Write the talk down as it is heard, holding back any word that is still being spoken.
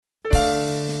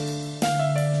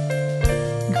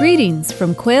Greetings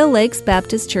from Quail Lakes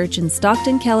Baptist Church in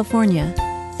Stockton, California.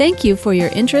 Thank you for your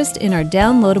interest in our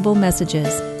downloadable messages.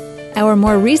 Our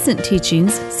more recent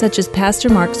teachings, such as Pastor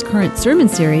Mark's current sermon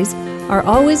series, are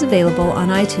always available on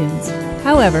iTunes.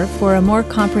 However, for a more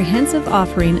comprehensive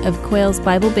offering of Quail's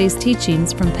Bible-based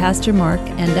teachings from Pastor Mark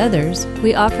and others,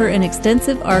 we offer an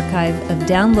extensive archive of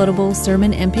downloadable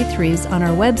sermon MP3s on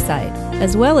our website,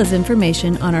 as well as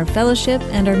information on our fellowship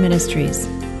and our ministries.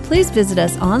 Please visit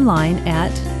us online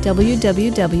at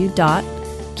www.qlbc.org.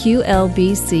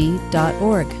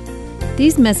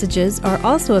 These messages are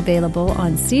also available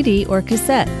on CD or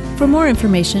cassette. For more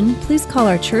information, please call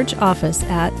our church office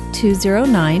at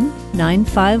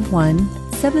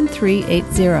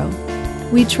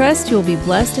 209-951-7380. We trust you will be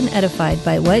blessed and edified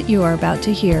by what you are about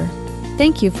to hear.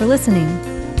 Thank you for listening.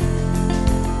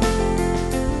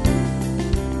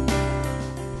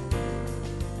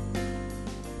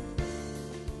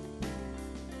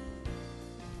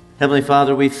 Heavenly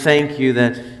Father, we thank you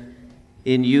that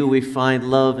in you we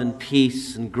find love and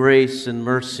peace and grace and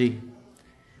mercy.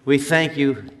 We thank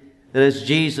you that as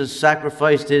Jesus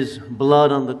sacrificed his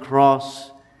blood on the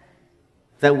cross,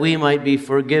 that we might be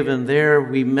forgiven. There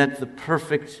we met the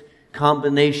perfect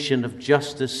combination of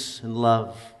justice and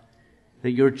love.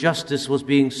 That your justice was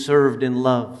being served in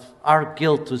love. Our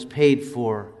guilt was paid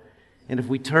for. And if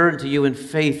we turn to you in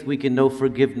faith, we can know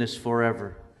forgiveness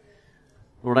forever.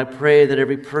 Lord, I pray that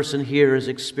every person here has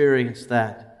experienced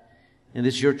that and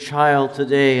is your child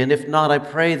today. And if not, I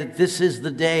pray that this is the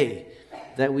day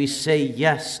that we say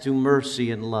yes to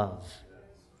mercy and love.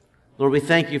 Lord, we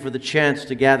thank you for the chance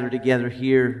to gather together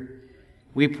here.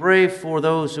 We pray for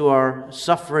those who are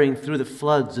suffering through the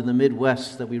floods in the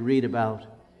Midwest that we read about.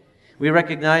 We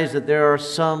recognize that there are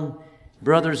some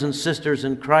brothers and sisters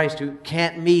in Christ who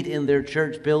can't meet in their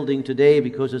church building today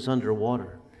because it's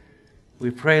underwater. We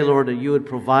pray, Lord, that you would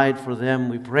provide for them.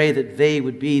 We pray that they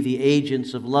would be the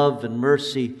agents of love and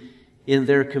mercy in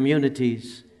their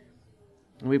communities.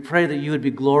 And we pray that you would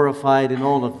be glorified in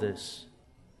all of this.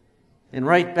 And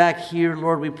right back here,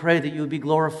 Lord, we pray that you would be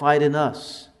glorified in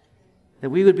us. That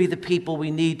we would be the people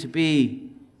we need to be.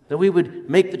 That we would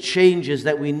make the changes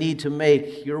that we need to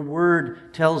make. Your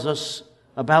word tells us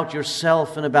about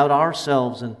yourself and about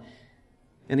ourselves. And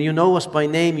you know us by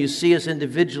name, you see us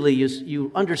individually,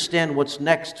 you understand what's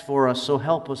next for us. So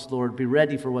help us, Lord, be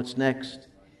ready for what's next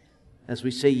as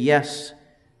we say yes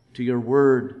to your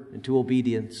word and to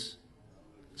obedience.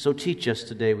 So teach us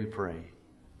today, we pray.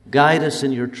 Guide us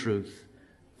in your truth,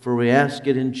 for we ask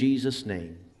it in Jesus'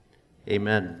 name.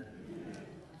 Amen.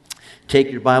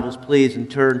 Take your Bibles, please, and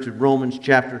turn to Romans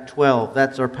chapter 12.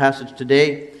 That's our passage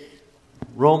today.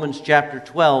 Romans chapter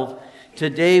 12.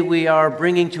 Today we are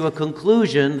bringing to a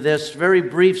conclusion this very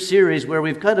brief series where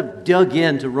we've kind of dug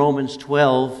into Romans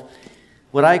 12,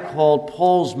 what I call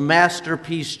Paul's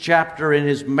masterpiece chapter in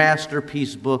his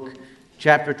masterpiece book,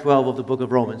 chapter 12 of the book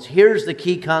of Romans. Here's the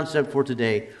key concept for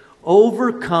today.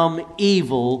 Overcome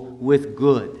evil with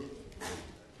good.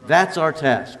 That's our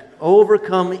task.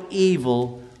 Overcome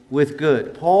evil with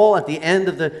good. Paul, at the end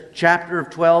of the chapter of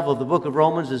 12 of the book of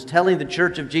Romans, is telling the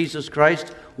church of Jesus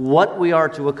Christ what we are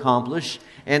to accomplish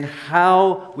and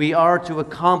how we are to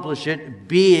accomplish it,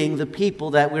 being the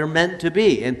people that we're meant to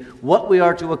be. And what we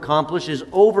are to accomplish is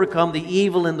overcome the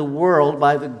evil in the world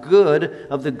by the good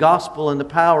of the gospel and the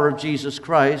power of Jesus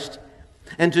Christ.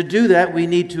 And to do that, we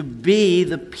need to be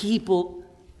the people,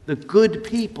 the good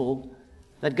people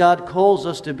that God calls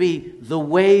us to be, the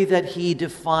way that He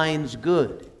defines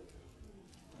good.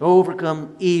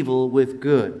 Overcome evil with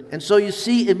good. And so you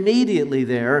see immediately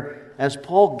there, as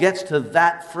Paul gets to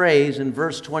that phrase in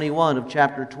verse 21 of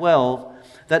chapter 12,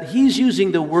 that he's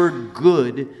using the word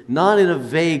good not in a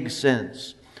vague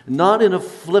sense, not in a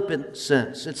flippant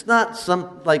sense. It's not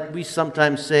like we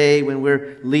sometimes say when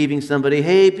we're leaving somebody,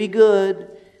 hey, be good.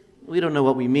 We don't know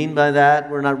what we mean by that.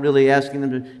 We're not really asking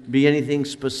them to be anything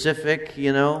specific,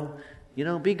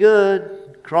 be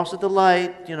good, cross at the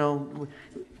light,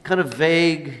 kind of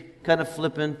vague, kind of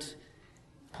flippant.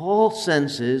 Paul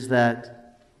senses that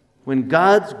when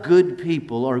God's good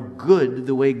people are good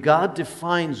the way God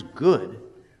defines good,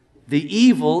 the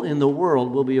evil in the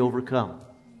world will be overcome.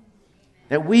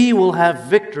 That we will have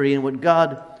victory in what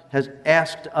God has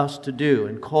asked us to do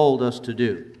and called us to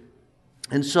do.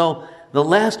 And so the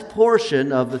last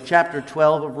portion of the chapter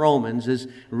 12 of Romans is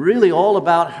really all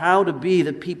about how to be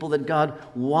the people that God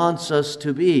wants us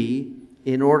to be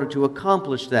in order to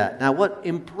accomplish that. Now, what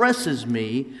impresses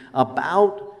me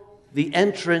about the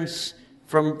entrance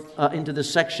into the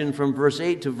section from verse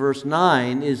 8 to verse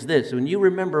 9 is this. When you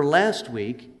remember last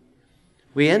week,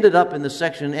 We ended up in the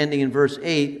section ending in verse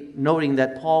 8, noting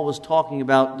that Paul was talking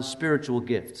about the spiritual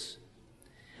gifts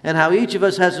and how each of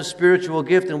us has a spiritual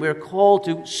gift, and we're called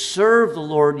to serve the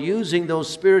Lord using those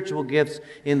spiritual gifts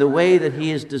in the way that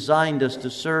He has designed us to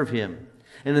serve Him.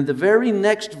 And in the very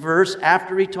next verse,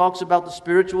 after he talks about the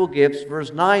spiritual gifts,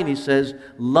 verse 9, he says,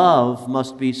 love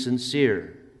must be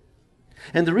sincere.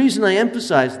 And the reason I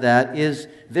emphasize that is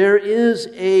there is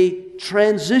a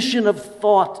transition of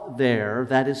thought there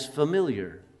that is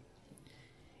familiar.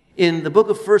 In the book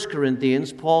of 1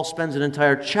 Corinthians, Paul spends an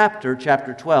entire chapter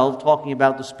 12, talking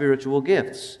about the spiritual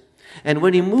gifts. And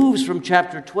when he moves from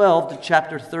chapter 12 to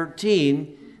chapter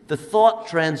 13, the thought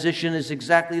transition is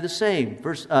exactly the same.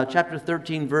 Chapter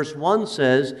 13, verse 1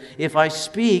 says, if I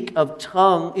speak in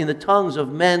the tongues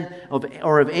of men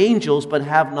or of angels, but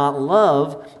have not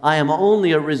love, I am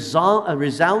only a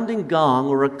resounding gong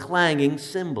or a clanging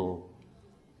cymbal.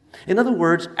 In other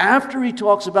words, after he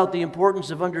talks about the importance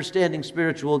of understanding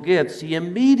spiritual gifts, he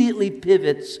immediately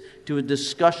pivots to a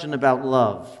discussion about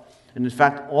love. And in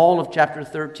fact, all of chapter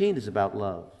 13 is about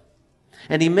love.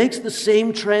 And he makes the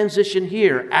same transition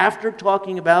here. After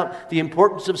talking about the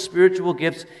importance of spiritual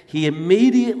gifts, he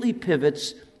immediately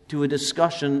pivots to a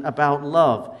discussion about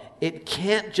love. It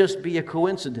can't just be a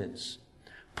coincidence.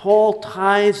 Paul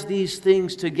ties these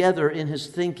things together in his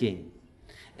thinking.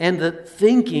 And the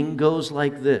thinking goes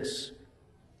like this.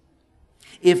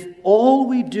 If all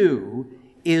we do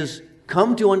is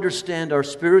come to understand our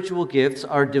spiritual gifts,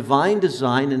 our divine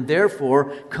design, and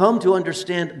therefore come to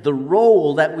understand the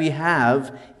role that we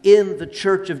have in the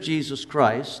Church of Jesus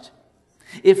Christ,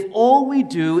 if all we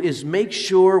do is make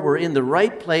sure we're in the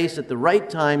right place at the right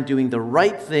time, doing the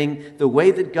right thing the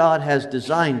way that God has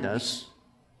designed us,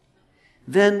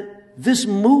 then this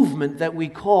movement that we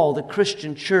call the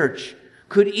Christian church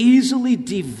could easily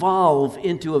devolve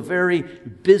into a very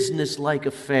business-like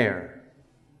affair.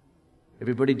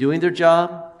 Everybody doing their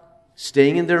job,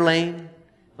 staying in their lane,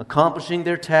 accomplishing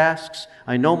their tasks.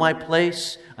 I know my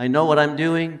place. I know what I'm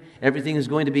doing. Everything is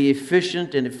going to be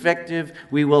efficient and effective.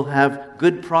 We will have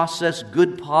good process,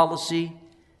 good policy,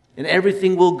 and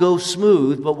everything will go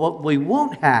smooth. But what we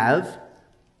won't have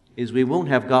is we won't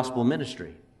have gospel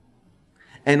ministry.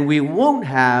 And we won't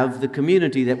have the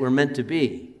community that we're meant to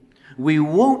be. We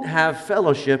won't have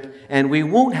fellowship, and we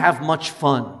won't have much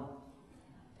fun.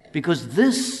 Because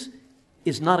this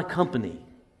is not a company.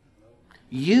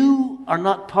 You are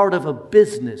not part of a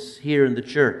business here in the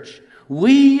church.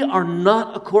 We are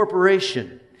not a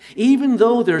corporation. Even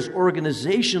though there's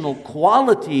organizational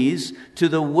qualities to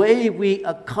the way we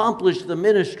accomplish the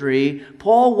ministry,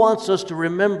 Paul wants us to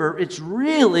remember it's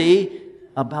really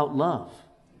about love.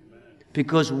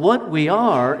 Because what we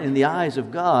are in the eyes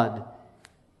of God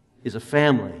is a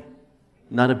family,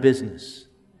 not a business.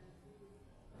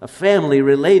 A family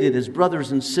related as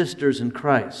brothers and sisters in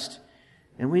Christ.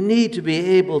 And we need to be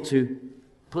able to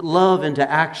put love into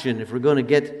action if we're going to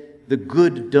get the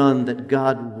good done that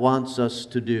God wants us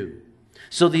to do.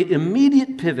 So the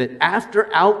immediate pivot,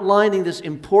 after outlining this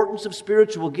importance of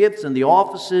spiritual gifts and the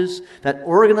offices that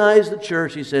organize the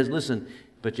church, he says, listen,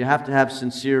 but you have to have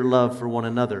sincere love for one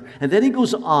another. And then he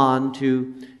goes on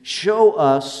to show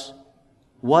us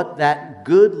what that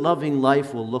good, loving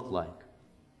life will look like.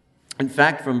 In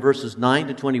fact, from verses 9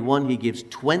 to 21, he gives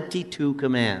 22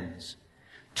 commands.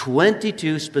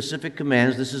 22 specific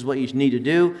commands. This is what you need to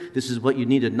do. This is what you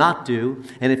need to not do.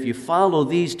 And if you follow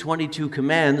these 22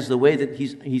 commands, the way that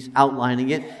he's outlining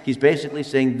it, he's basically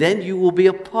saying, then you will be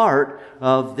a part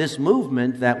of this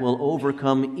movement that will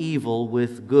overcome evil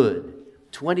with good.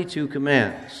 22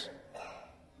 commands.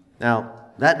 Now,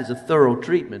 that is a thorough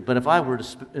treatment. But if I were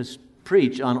to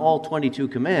preach on all 22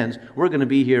 commands, we're going to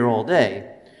be here all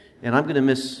day. And I'm going to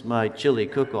miss my chili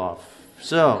cook-off.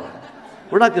 So,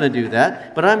 we're not going to do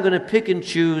that. But I'm going to pick and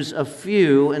choose a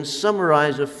few and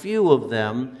summarize a few of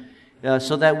them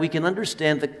so that we can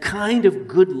understand the kind of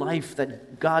good life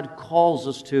that God calls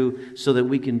us to so that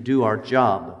we can do our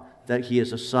job that He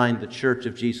has assigned the Church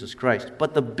of Jesus Christ.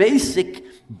 But the basic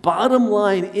bottom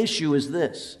line issue is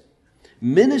this.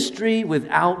 Ministry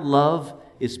without love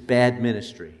is bad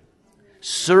ministry.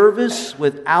 Service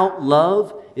without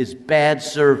love is bad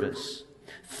service.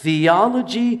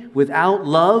 Theology without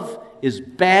love is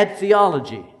bad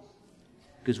theology.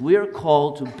 Because we are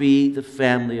called to be the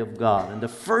family of God. And the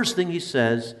first thing he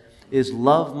says is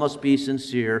love must be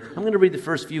sincere. I'm going to read the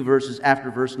first few verses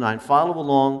after verse 9. Follow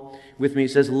along with me.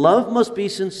 It says, love must be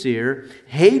sincere,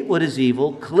 hate what is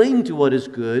evil, cling to what is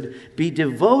good, be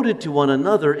devoted to one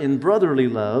another in brotherly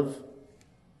love,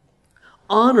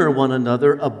 Honor one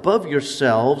another above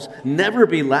yourselves. Never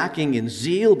be lacking in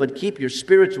zeal, but keep your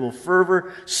spiritual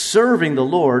fervor, serving the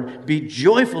Lord. Be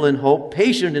joyful in hope,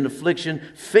 patient in affliction,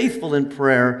 faithful in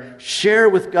prayer. Share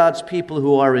with God's people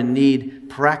who are in need.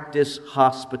 Practice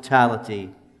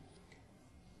hospitality.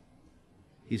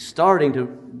 He's starting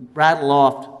to rattle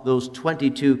off those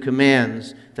 22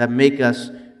 commands that make us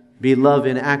be love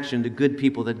in action to good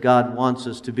people that God wants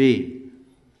us to be.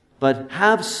 But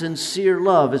have sincere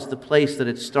love is the place that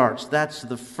it starts. That's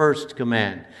the first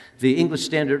command. The English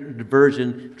Standard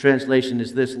Version translation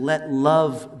is this: let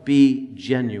love be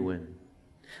genuine.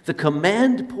 The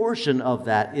command portion of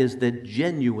that is the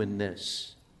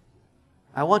genuineness.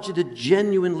 I want you to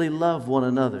genuinely love one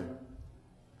another.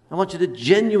 I want you to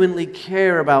genuinely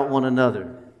care about one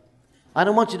another. I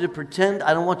don't want you to pretend.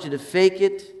 I don't want you to fake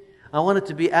it. I want it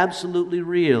to be absolutely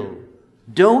real.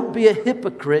 Don't be a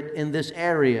hypocrite in this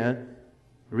area.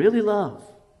 Really love.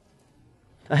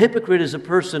 A hypocrite is a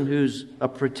person who's a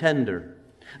pretender.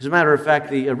 As a matter of fact,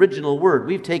 the original word,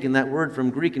 we've taken that word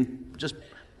from Greek and just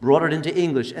brought it into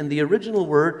English. And the original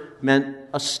word meant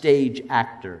a stage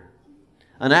actor.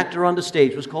 An actor on the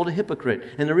stage was called a hypocrite.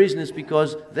 And the reason is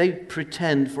because they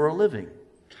pretend for a living.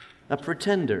 A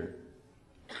pretender.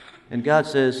 And God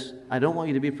says, I don't want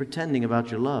you to be pretending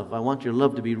about your love. I want your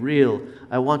love to be real.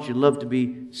 I want your love to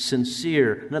be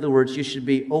sincere. In other words, you should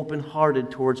be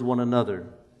open-hearted towards one another.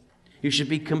 You should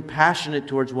be compassionate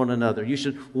towards one another. You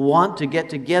should want to get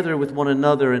together with one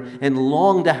another and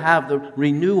long to have the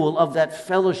renewal of that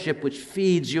fellowship which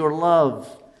feeds your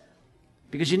love.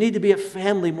 Because you need to be a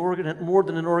family more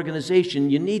than an organization.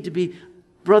 You need to be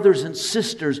brothers and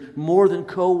sisters more than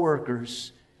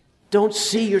co-workers. Don't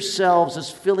see yourselves as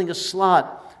filling a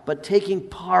slot, but taking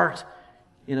part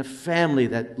in a family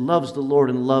that loves the Lord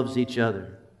and loves each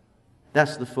other.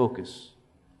 That's the focus.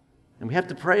 And we have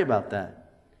to pray about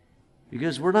that,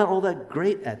 because we're not all that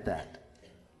great at that.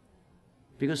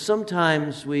 Because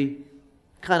sometimes we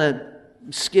kind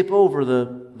of skip over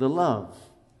the love.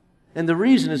 And the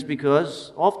reason is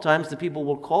because oftentimes the people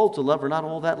we're called to love are not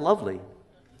all that lovely.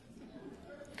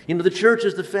 You know, the church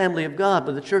is the family of God,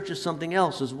 but the church is something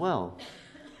else as well.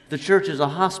 The church is a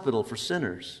hospital for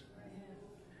sinners.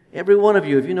 Every one of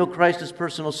you, if you know Christ as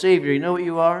personal Savior, you know what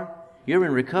you are? You're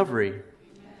in recovery.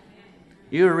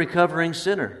 You're a recovering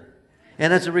sinner.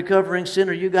 And as a recovering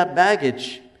sinner, you got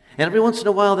baggage. And every once in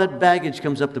a while, that baggage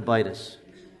comes up to bite us.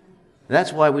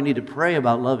 That's why we need to pray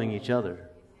about loving each other.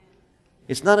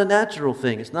 It's not a natural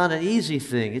thing. It's not an easy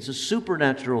thing. It's a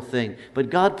supernatural thing. But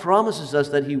God promises us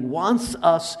that He wants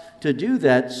us to do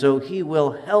that, so He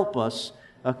will help us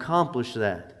accomplish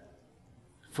that.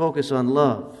 Focus on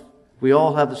love. We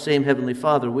all have the same Heavenly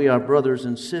Father. We are brothers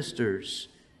and sisters.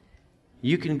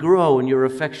 You can grow in your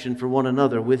affection for one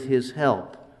another with His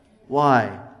help.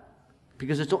 Why?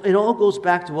 Because it all goes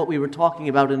back to what we were talking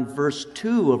about in verse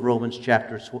 2 of Romans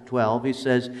chapter 12. He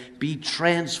says, be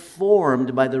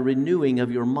transformed by the renewing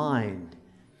of your mind.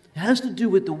 It has to do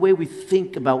with the way we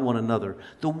think about one another.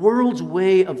 The world's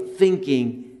way of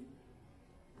thinking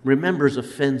remembers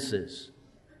offenses.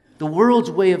 The world's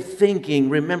way of thinking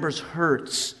remembers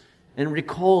hurts and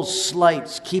recalls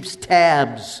slights, keeps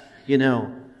tabs,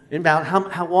 about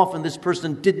how often this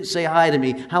person didn't say hi to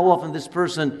me, how often this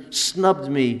person snubbed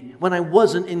me when I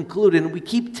wasn't included. And we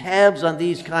keep tabs on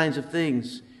these kinds of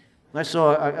things. I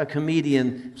saw a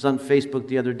comedian, it was on Facebook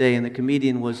the other day, and the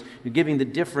comedian was giving the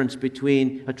difference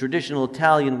between a traditional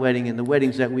Italian wedding and the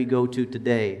weddings that we go to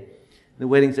today. The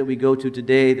weddings that we go to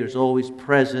today, there's always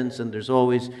presents, and there's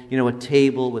always, a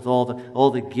table with all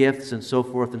the gifts and so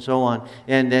forth and so on.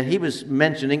 And he was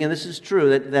mentioning, and this is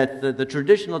true, that the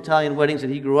traditional Italian weddings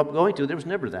that he grew up going to, there was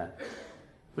never that. There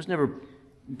was never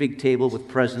a big table with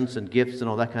presents and gifts and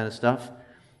all that kind of stuff.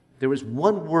 There was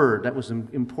one word that was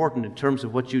important in terms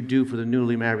of what you do for the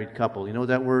newly married couple. You know what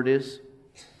that word is?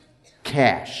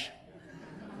 Cash.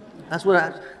 That's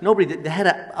what they had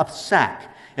a sack.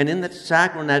 And in that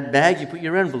sack or in that bag, you put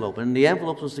your envelope. And the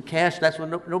envelope was the cash. That's when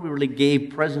nobody really gave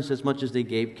presents as much as they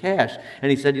gave cash.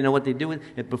 And he said, you know what they do?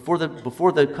 Before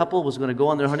the couple was going to go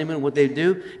on their honeymoon, what they'd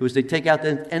do was they'd take out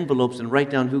the envelopes and write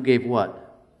down who gave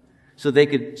what. So they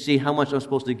could see how much I'm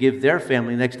supposed to give their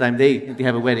family next time they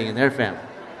have a wedding in their family.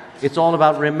 It's all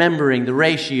about remembering the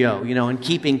ratio, and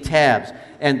keeping tabs.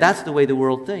 And that's the way the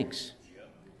world thinks.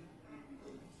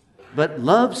 But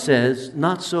love says,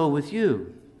 not so with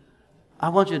you. I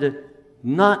want you to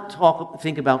not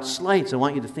think about slights. I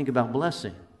want you to think about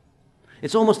blessing.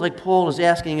 It's almost like Paul is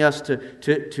asking us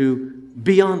to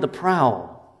be on the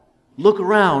prowl, Look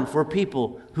around for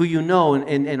people who you know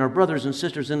and are brothers and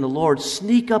sisters in the Lord.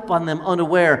 Sneak up on them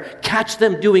unaware. Catch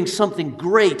them doing something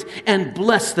great and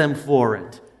bless them for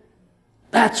it.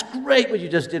 That's great what you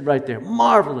just did right there.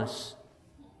 Marvelous.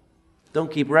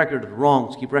 Don't keep record of the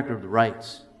wrongs. Keep record of the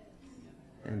rights.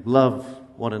 And love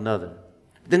one another.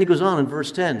 Then he goes on in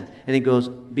verse 10, and he goes,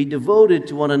 be devoted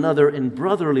to one another in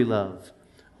brotherly love.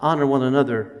 Honor one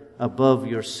another above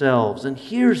yourselves. And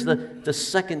here's the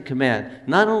second command.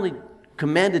 Not only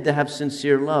commanded to have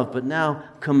sincere love, but now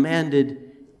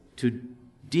commanded to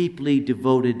deeply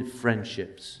devoted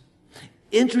friendships.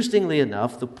 Interestingly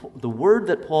enough, the word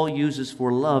that Paul uses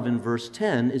for love in verse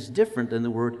 10 is different than the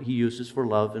word he uses for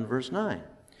love in verse 9.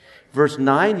 Verse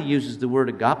 9, he uses the word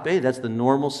agape. That's the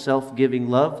normal self-giving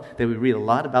love that we read a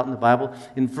lot about in the Bible.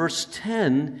 In verse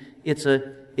 10, it's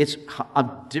a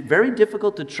very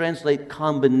difficult to translate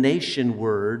combination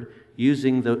word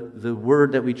using the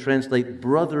word that we translate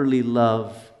brotherly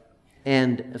love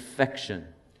and affection.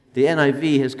 The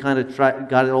NIV has kind of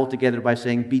got it all together by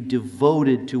saying, be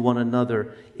devoted to one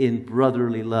another in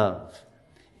brotherly love.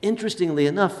 Interestingly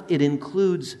enough, it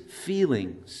includes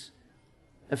feelings,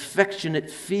 affectionate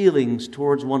feelings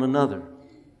towards one another.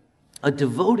 A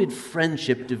devoted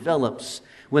friendship develops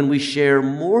when we share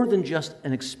more than just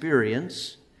an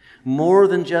experience, more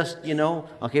than just,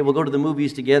 okay, we'll go to the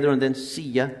movies together and then see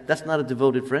ya. That's not a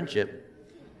devoted friendship.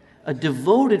 A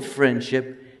devoted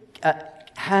friendship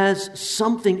has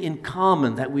something in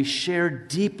common that we share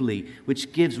deeply,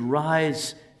 which gives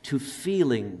rise to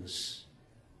feelings.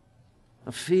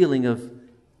 A feeling of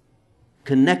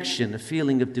connection, a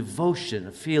feeling of devotion,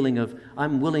 a feeling of,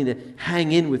 I'm willing to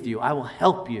hang in with you. I will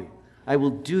help you. I will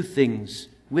do things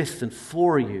with and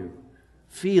for you.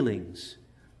 Feelings.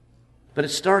 But it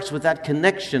starts with that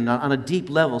connection on a deep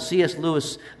level. C.S.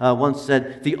 Lewis once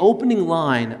said, the opening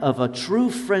line of a true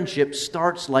friendship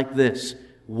starts like this.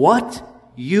 What?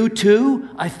 You too?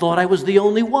 I thought I was the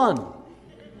only one.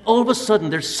 All of a sudden,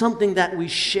 there's something that we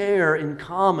share in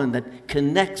common that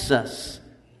connects us.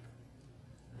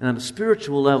 And on a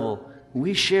spiritual level,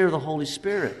 we share the Holy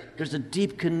Spirit. There's a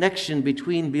deep connection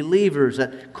between believers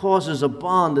that causes a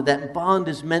bond. That bond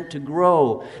is meant to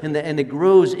grow, and it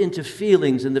grows into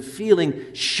feelings, and the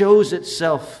feeling shows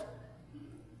itself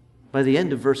by the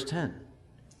end of verse 10.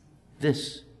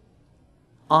 This,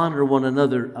 honor one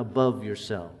another above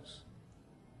yourselves.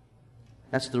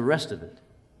 That's the rest of it.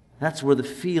 That's where the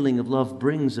feeling of love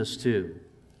brings us to.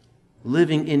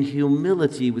 Living in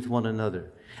humility with one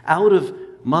another. Out of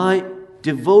my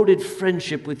devoted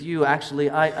friendship with you, actually,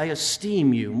 I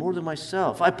esteem you more than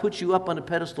myself. I put you up on a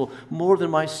pedestal more than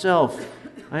myself.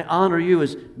 I honor you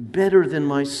as better than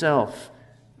myself.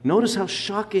 Notice how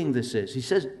shocking this is. He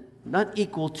says, not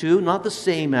equal to, not the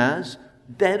same as,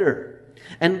 better.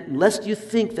 And lest you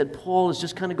think that Paul is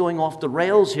just kind of going off the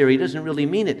rails here, he doesn't really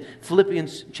mean it.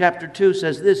 Philippians chapter 2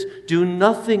 says this, do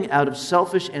nothing out of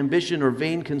selfish ambition or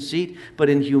vain conceit, but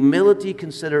in humility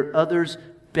consider others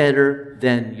better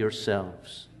than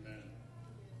yourselves.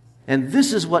 And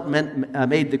this is what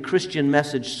made the Christian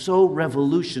message so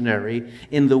revolutionary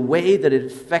in the way that it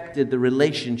affected the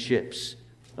relationships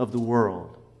of the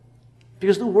world.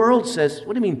 Because the world says,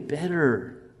 what do you mean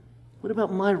better? What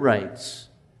about my rights?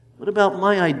 What about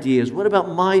my ideas? What about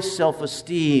my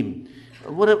self-esteem?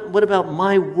 What about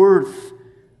my worth?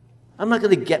 I'm not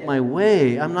going to get my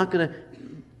way. I'm not going to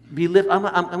I'm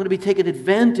going to be taken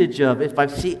advantage of if I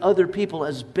see other people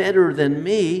as better than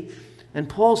me. And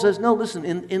Paul says, no, listen,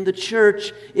 in the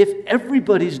church, if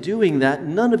everybody's doing that,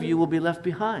 none of you will be left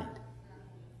behind.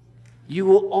 You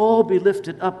will all be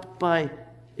lifted up by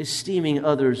esteeming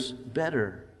others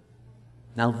better.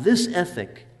 Now, this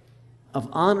ethic of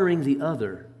honoring the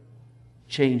other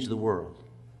changed the world.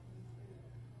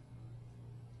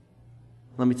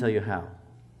 Let me tell you how.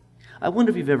 I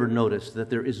wonder if you've ever noticed that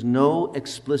there is no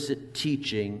explicit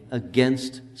teaching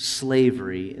against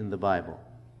slavery in the Bible.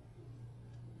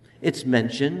 It's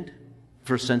mentioned.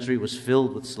 First century was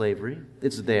filled with slavery.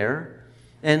 It's there.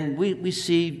 And we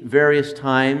see various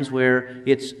times where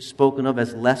it's spoken of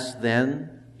as less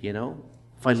than,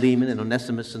 Philemon and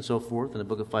Onesimus and so forth in the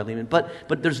book of Philemon.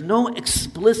 But there's no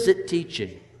explicit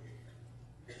teaching.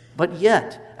 But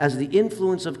yet, as the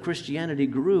influence of Christianity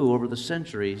grew over the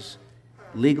centuries,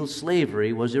 legal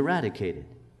slavery was eradicated.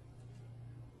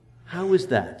 How is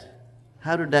that?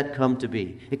 How did that come to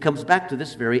be? It comes back to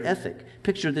this very ethic.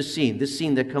 Picture this scene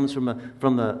that comes from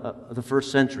the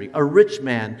first century. A rich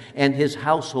man and his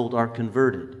household are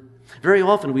converted. Very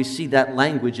often we see that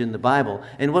language in the Bible,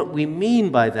 and what we mean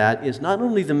by that is not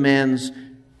only the man's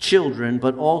children,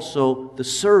 but also the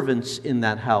servants in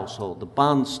that household, the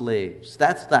bond slaves.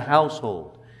 That's the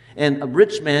household. And a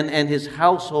rich man and his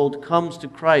household comes to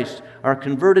Christ, are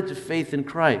converted to faith in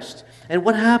Christ. And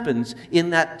what happens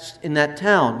in that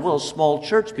town? Well, a small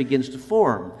church begins to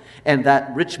form. And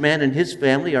that rich man and his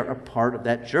family are a part of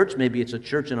that church. Maybe it's a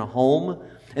church in a home.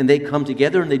 And they come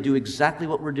together and they do exactly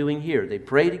what we're doing here. They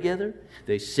pray together,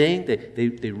 they sing,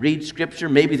 they read Scripture.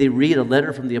 Maybe they read a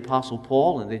letter from the Apostle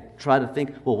Paul and they try to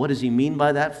think, well, what does he mean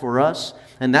by that for us?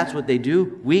 And that's what they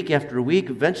do week after week.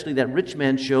 Eventually that rich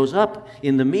man shows up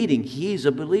in the meeting. He's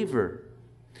a believer.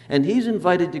 And he's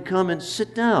invited to come and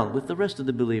sit down with the rest of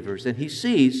the believers. And he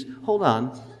sees, hold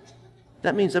on,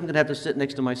 that means I'm going to have to sit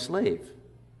next to my slave.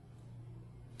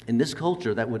 In this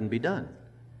culture, that wouldn't be done.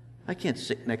 I can't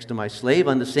sit next to my slave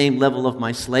on the same level of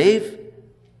my slave.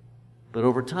 But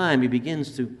over time, he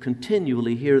begins to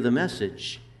continually hear the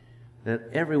message that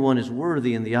everyone is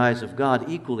worthy in the eyes of God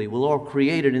equally. We're all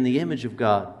created in the image of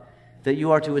God. That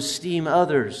you are to esteem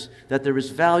others. That there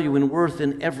is value and worth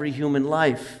in every human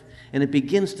life. And it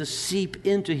begins to seep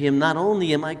into him. Not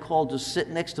only am I called to sit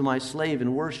next to my slave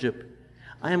and worship,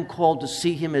 I am called to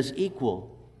see him as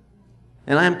equal.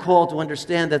 And I am called to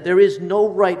understand that there is no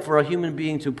right for a human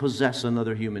being to possess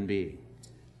another human being.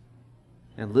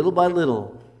 And little by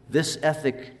little, this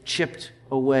ethic chipped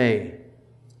away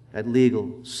at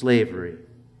legal slavery.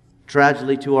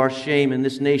 Tragically, to our shame in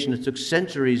this nation, it took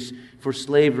centuries for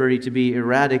slavery to be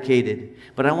eradicated.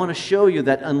 But I want to show you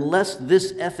that unless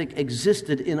this ethic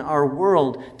existed in our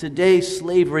world, today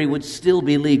slavery would still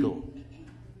be legal.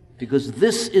 Because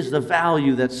this is the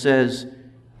value that says,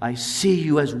 I see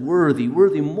you as worthy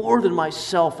more than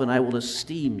myself, and I will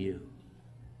esteem you.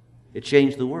 It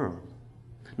changed the world.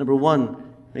 Number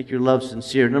one, make your love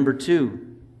sincere. Number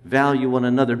two, value one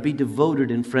another. Be devoted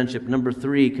in friendship. Number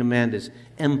three, command is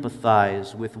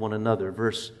empathize with one another.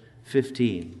 Verse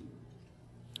 15.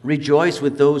 Rejoice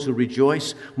with those who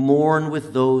rejoice. Mourn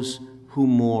with those who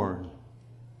mourn.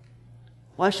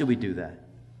 Why should we do that?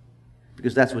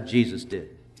 Because that's what Jesus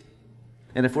did.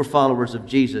 And if we're followers of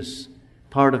Jesus,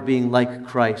 part of being like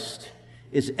Christ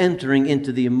is entering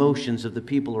into the emotions of the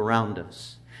people around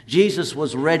us. Jesus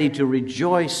was ready to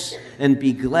rejoice and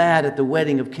be glad at the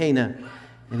wedding of Cana,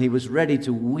 and he was ready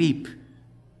to weep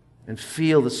and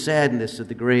feel the sadness at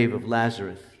the grave of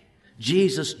Lazarus.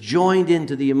 Jesus joined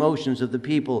into the emotions of the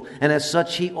people, and as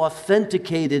such, he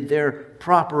authenticated their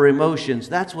proper emotions.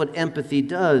 That's what empathy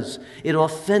does. It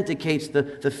authenticates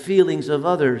the feelings of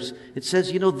others. It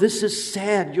says, this is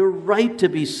sad. You're right to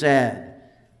be sad.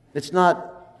 It's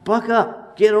not, buck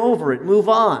up, get over it, move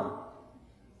on.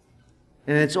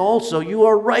 And it's also, you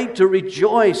are right to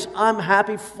rejoice. I'm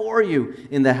happy for you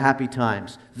in the happy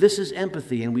times. This is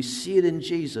empathy, and we see it in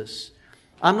Jesus.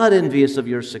 I'm not envious of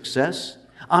your success.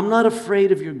 I'm not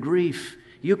afraid of your grief.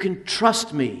 You can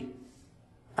trust me.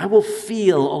 I will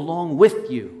feel along with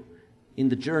you in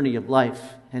the journey of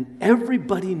life. And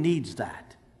everybody needs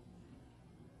that.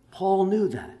 Paul knew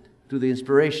that through the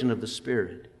inspiration of the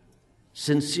Spirit.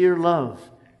 Sincere love,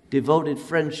 devoted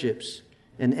friendships,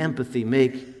 and empathy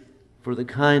make for the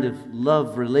kind of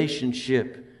love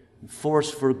relationship and force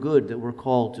for good that we're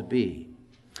called to be.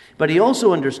 But he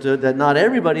also understood that not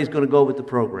everybody is going to go with the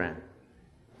program.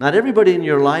 Not everybody in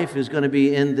your life is going to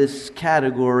be in this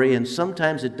category, and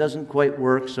sometimes it doesn't quite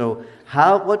work. So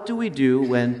what do we do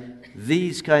when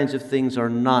these kinds of things are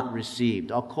not received?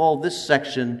 I'll call this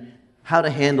section, How to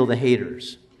Handle the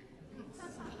Haters.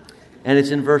 And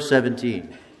it's in verse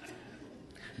 17.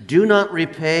 Do not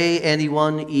repay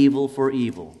anyone evil for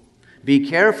evil. Be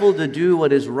careful to do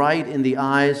what is right in the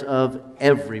eyes of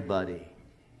everybody.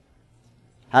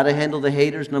 How to handle the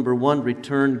haters? Number one,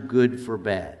 return good for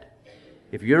bad.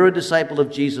 If you're a disciple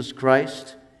of Jesus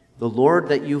Christ, the Lord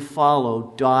that you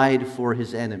follow died for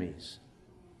his enemies.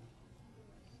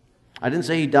 I didn't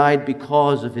say he died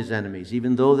because of his enemies,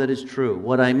 even though that is true.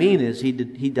 What I mean is he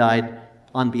died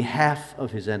on behalf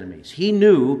of his enemies. He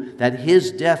knew that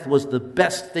his death was the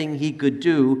best thing he could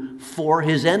do for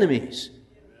his enemies.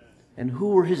 And who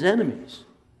were his enemies?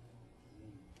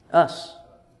 Us.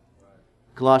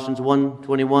 Colossians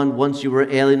 1:21, once you were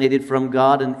alienated from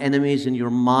God and enemies in your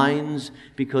minds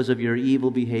because of your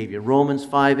evil behavior. Romans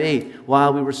 5:8,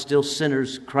 while we were still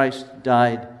sinners, Christ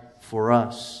died for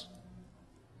us.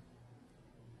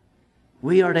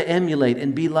 We are to emulate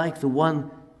and be like the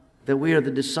one that we are the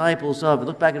disciples of.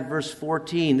 Look back at verse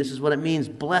 14. This is what it means.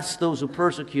 Bless those who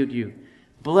persecute you.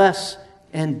 Bless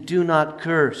and do not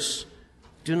curse.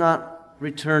 Do not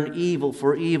return evil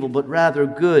for evil, but rather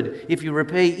good. If you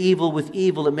repay evil with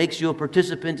evil, it makes you a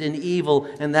participant in evil,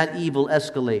 and that evil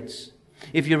escalates.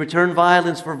 If you return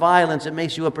violence for violence, it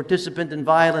makes you a participant in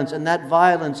violence, and that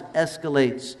violence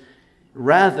escalates.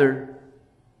 Rather,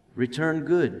 return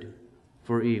good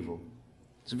for evil.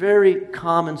 It's a very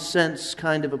common sense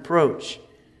kind of approach.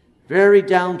 Very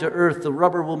down to earth. The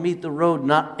rubber will meet the road.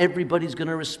 Not everybody's going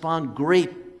to respond great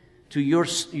to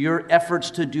your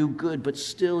efforts to do good, but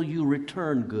still you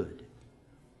return good.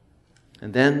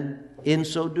 And then, in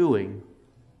so doing,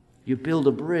 you build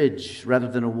a bridge rather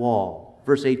than a wall.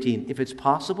 Verse 18, if it's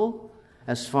possible,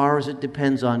 as far as it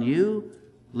depends on you,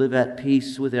 live at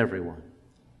peace with everyone.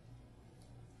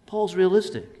 Paul's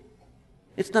realistic.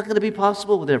 It's not going to be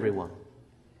possible with everyone.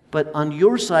 But on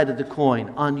your side of the coin,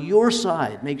 on your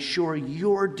side, make sure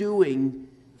you're doing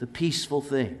the peaceful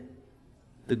thing,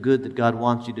 the good that God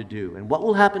wants you to do. And what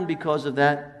will happen because of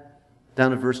that?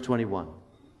 Down to verse 21.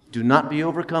 Do not be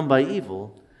overcome by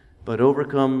evil, but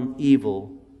overcome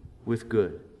evil with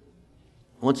good.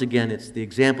 Once again, it's the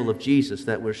example of Jesus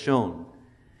that we're shown.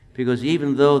 Because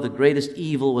even though the greatest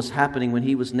evil was happening when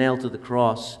he was nailed to the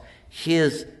cross,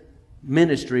 his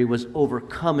ministry was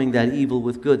overcoming that evil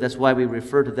with good. That's why we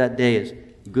refer to that day as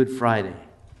Good Friday.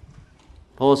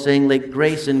 Paul is saying, let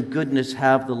grace and goodness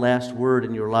have the last word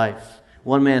in your life.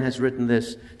 One man has written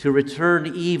this, to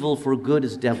return evil for good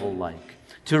is devil-like.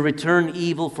 To return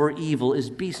evil for evil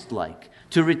is beast-like.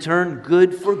 To return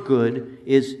good for good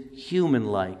is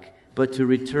human-like. But to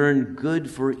return good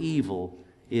for evil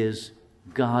is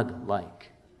God-like.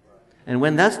 And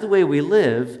when that's the way we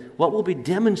live, what will be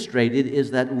demonstrated is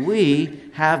that we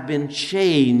have been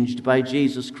changed by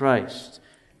Jesus Christ.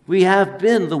 We have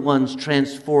been the ones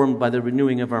transformed by the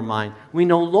renewing of our mind. We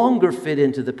no longer fit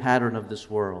into the pattern of this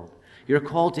world. You're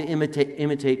called to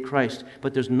imitate Christ,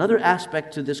 but there's another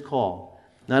aspect to this call.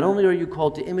 Not only are you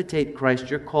called to imitate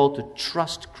Christ, you're called to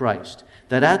trust Christ,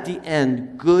 that at the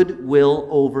end, good will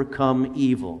overcome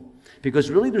evil.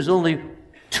 Because really there's only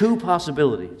two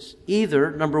possibilities. Either,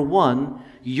 number one,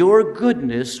 your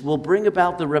goodness will bring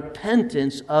about the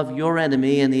repentance of your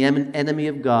enemy and the enemy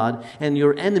of God, and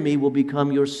your enemy will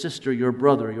become your sister, your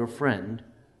brother, your friend,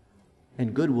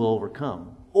 and good will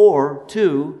overcome. Or,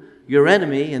 two, your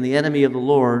enemy and the enemy of the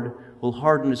Lord will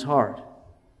harden his heart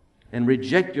and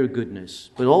reject your goodness,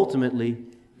 but ultimately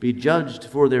be judged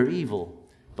for their evil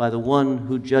by the one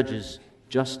who judges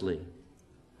justly.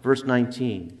 Verse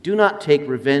 19, do not take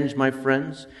revenge, my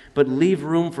friends, but leave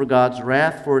room for God's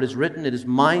wrath, for it is written, it is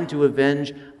mine to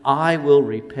avenge, I will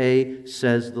repay,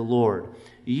 says the Lord.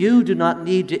 You do not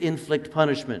need to inflict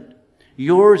punishment.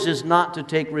 Yours is not to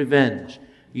take revenge.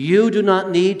 You do not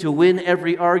need to win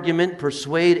every argument,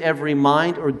 persuade every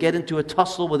mind, or get into a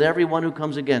tussle with everyone who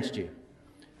comes against you.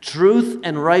 Truth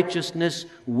and righteousness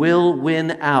will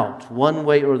win out, one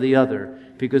way or the other,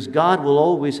 because God will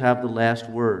always have the last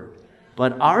word.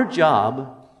 But our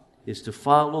job is to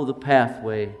follow the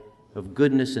pathway of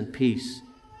goodness and peace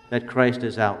that Christ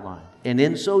has outlined. And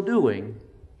in so doing,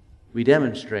 we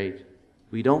demonstrate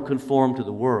we don't conform to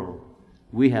the world.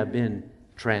 We have been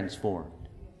transformed.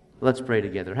 Let's pray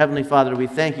together. Heavenly Father, we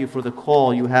thank you for the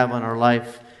call you have on our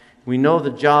life. We know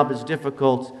the job is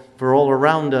difficult, for all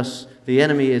around us the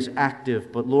enemy is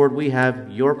active. But Lord, we have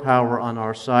your power on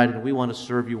our side, and we want to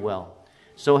serve you well.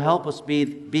 So help us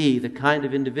be the kind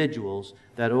of individuals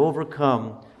that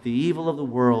overcome the evil of the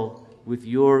world with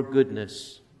your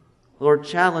goodness. Lord,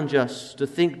 challenge us to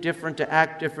think different, to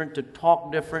act different, to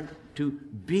talk different, to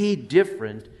be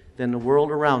different than the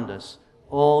world around us,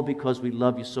 all because we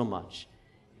love you so much.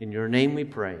 In your name we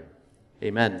pray.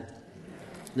 Amen.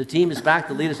 The team is back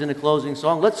to lead us in a closing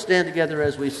song. Let's stand together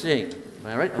as we sing.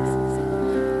 All right?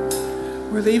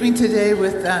 We're leaving today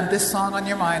with this song on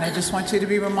your mind. I just want you to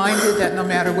be reminded that no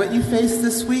matter what you face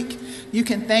this week, you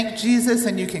can thank Jesus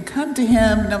and you can come to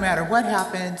him no matter what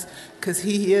happens, because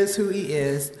he is who he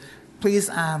is. Please,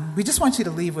 we just want you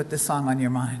to leave with this song on your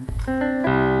mind.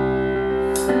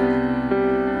 Thank you.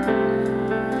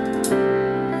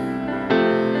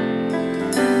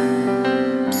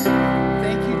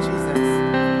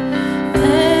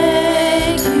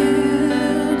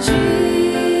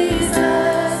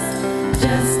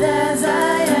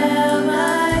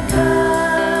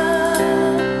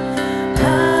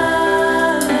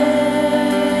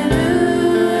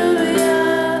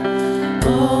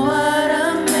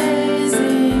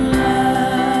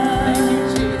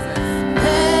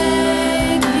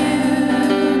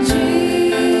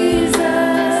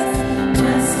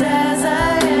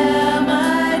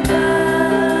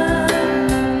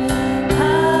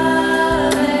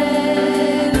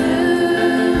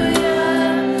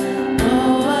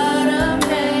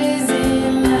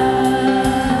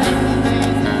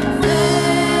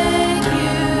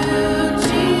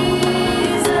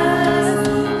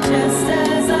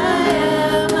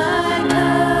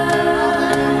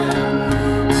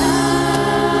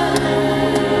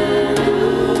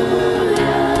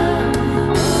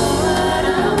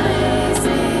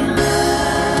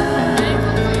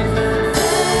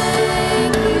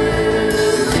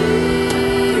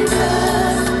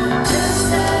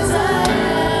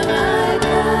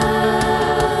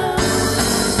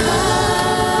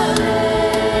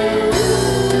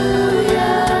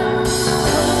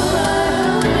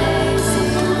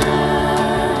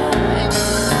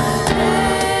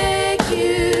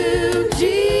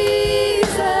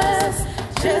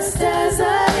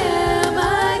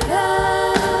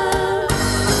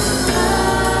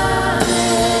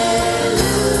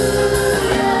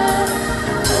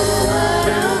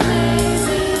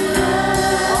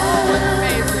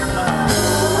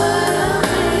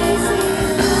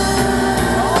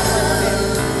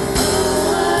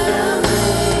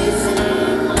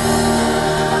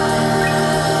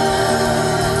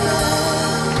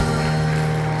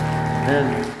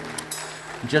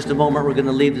 just a moment, we're going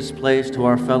to leave this place to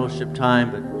our fellowship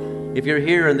time. But if you're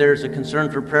here and there's a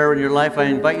concern for prayer in your life, I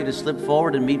invite you to slip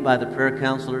forward and meet by the prayer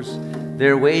counselors.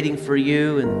 They're waiting for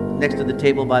you and next to the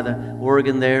table by the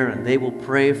organ there, and they will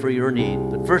pray for your need.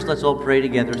 But first, let's all pray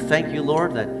together. Thank you,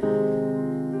 Lord, that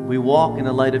we walk in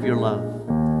the light of your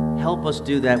love. Help us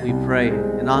do that, we pray,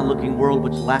 in an onlooking world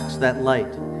which lacks that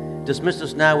light. Dismiss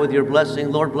us now with your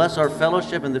blessing. Lord, bless our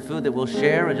fellowship and the food that we'll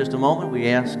share in just a moment. We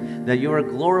ask that you are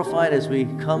glorified as we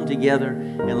come together.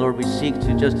 And Lord, we seek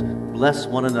to just bless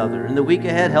one another. In the week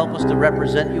ahead, help us to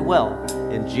represent you well.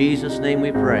 In Jesus' name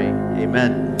we pray.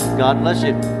 Amen. God bless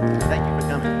you. Thank you for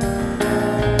coming.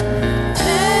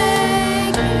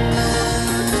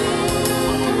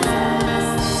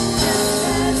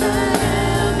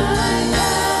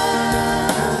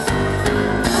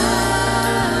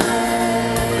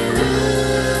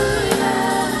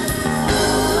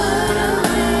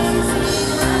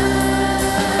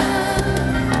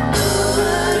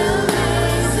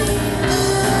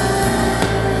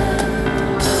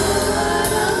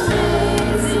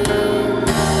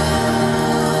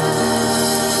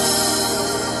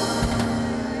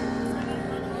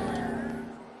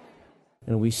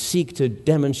 We seek to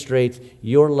demonstrate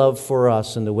your love for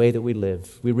us in the way that we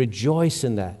live. We rejoice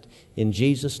in that. In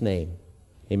Jesus' name,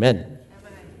 amen.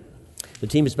 The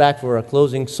team is back for our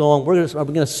closing song. Are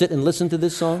we going to sit and listen to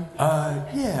this song?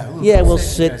 Yeah, we'll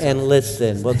sit and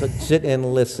listen. We'll sit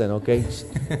and listen, okay?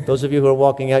 Those of you who are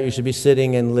walking out, you should be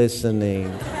sitting and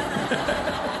listening.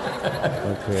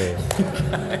 Okay.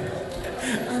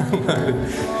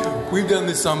 We've done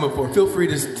this song before. Feel free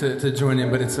to join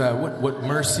in, but it's what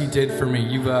mercy did for me.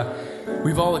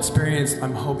 We've all experienced.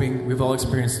 I'm hoping we've all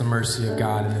experienced the mercy of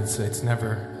God, and it's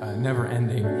never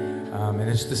ending. And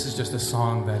this is just a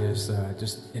song that is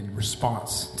just in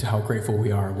response to how grateful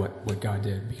we are what God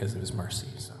did because of His mercy.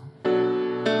 So.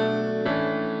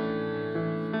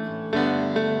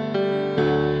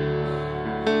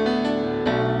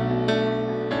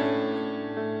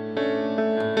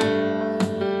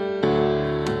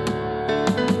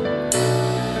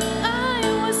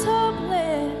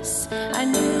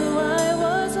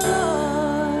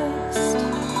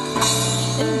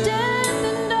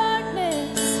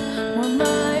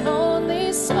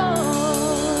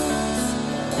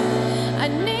 I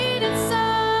needed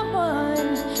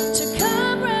someone to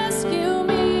come rescue.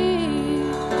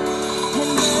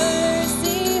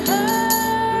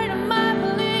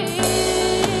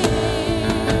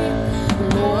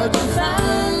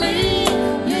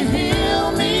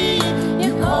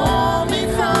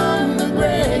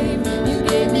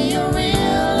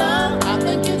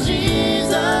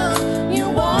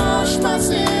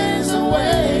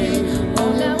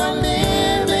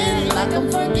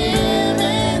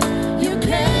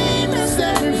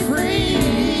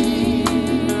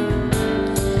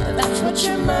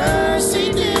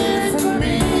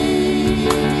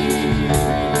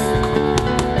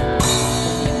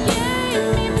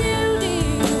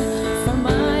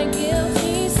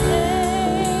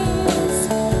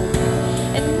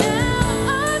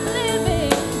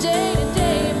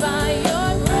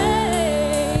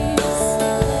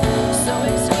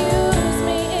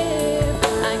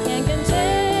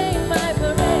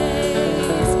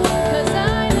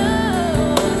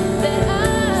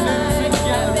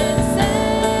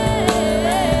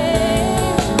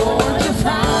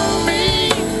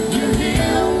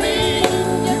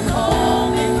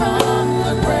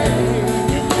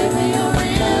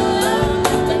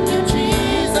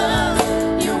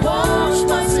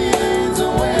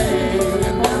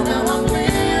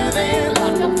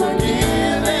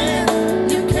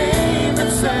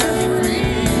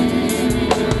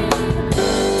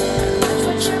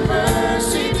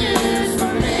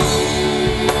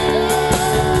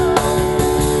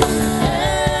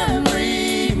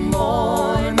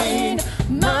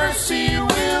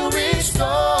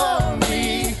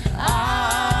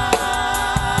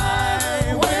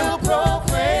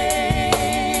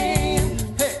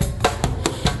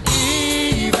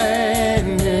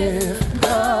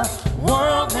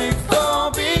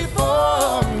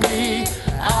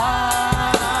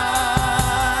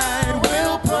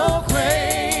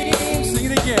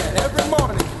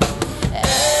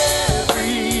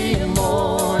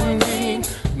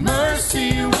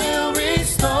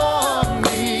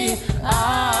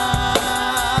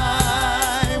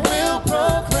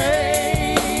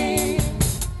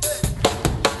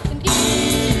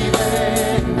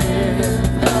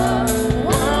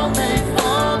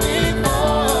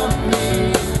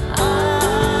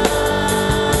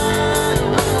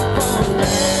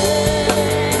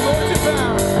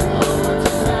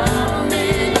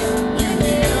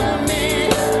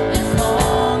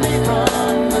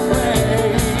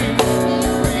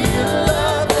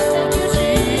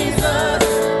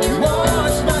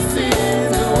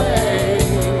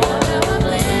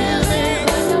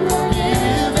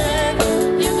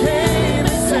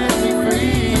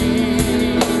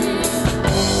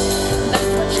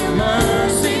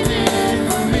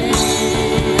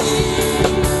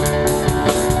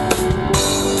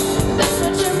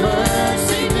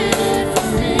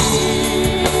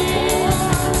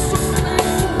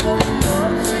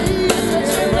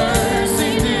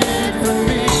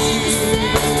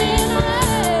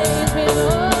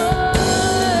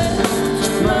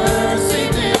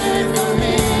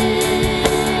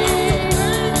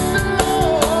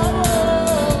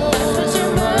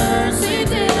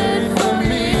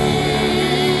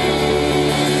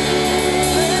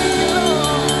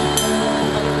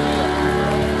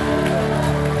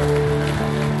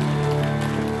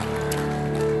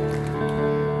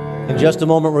 just a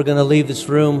moment, we're going to leave this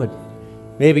room. But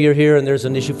maybe you're here and there's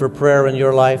an issue for prayer in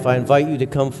your life. I invite you to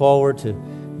come forward to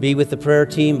be with the prayer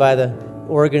team by the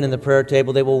organ and the prayer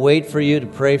table. They will wait for you to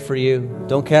pray for you.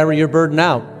 Don't carry your burden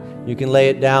out. You can lay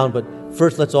it down, but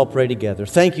first let's all pray together.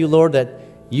 Thank you, Lord, that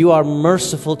you are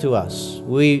merciful to us.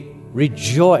 We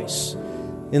rejoice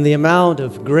in the amount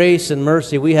of grace and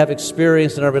mercy we have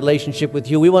experienced in our relationship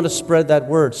with you. We want to spread that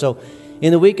word. So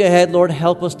in the week ahead, Lord,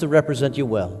 help us to represent you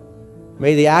well.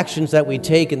 May the actions that we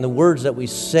take and the words that we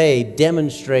say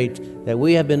demonstrate that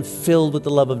we have been filled with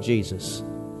the love of Jesus.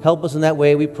 Help us in that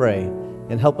way, we pray,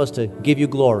 and help us to give you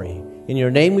glory. In your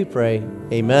name we pray,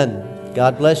 amen.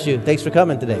 God bless you. Thanks for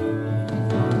coming today.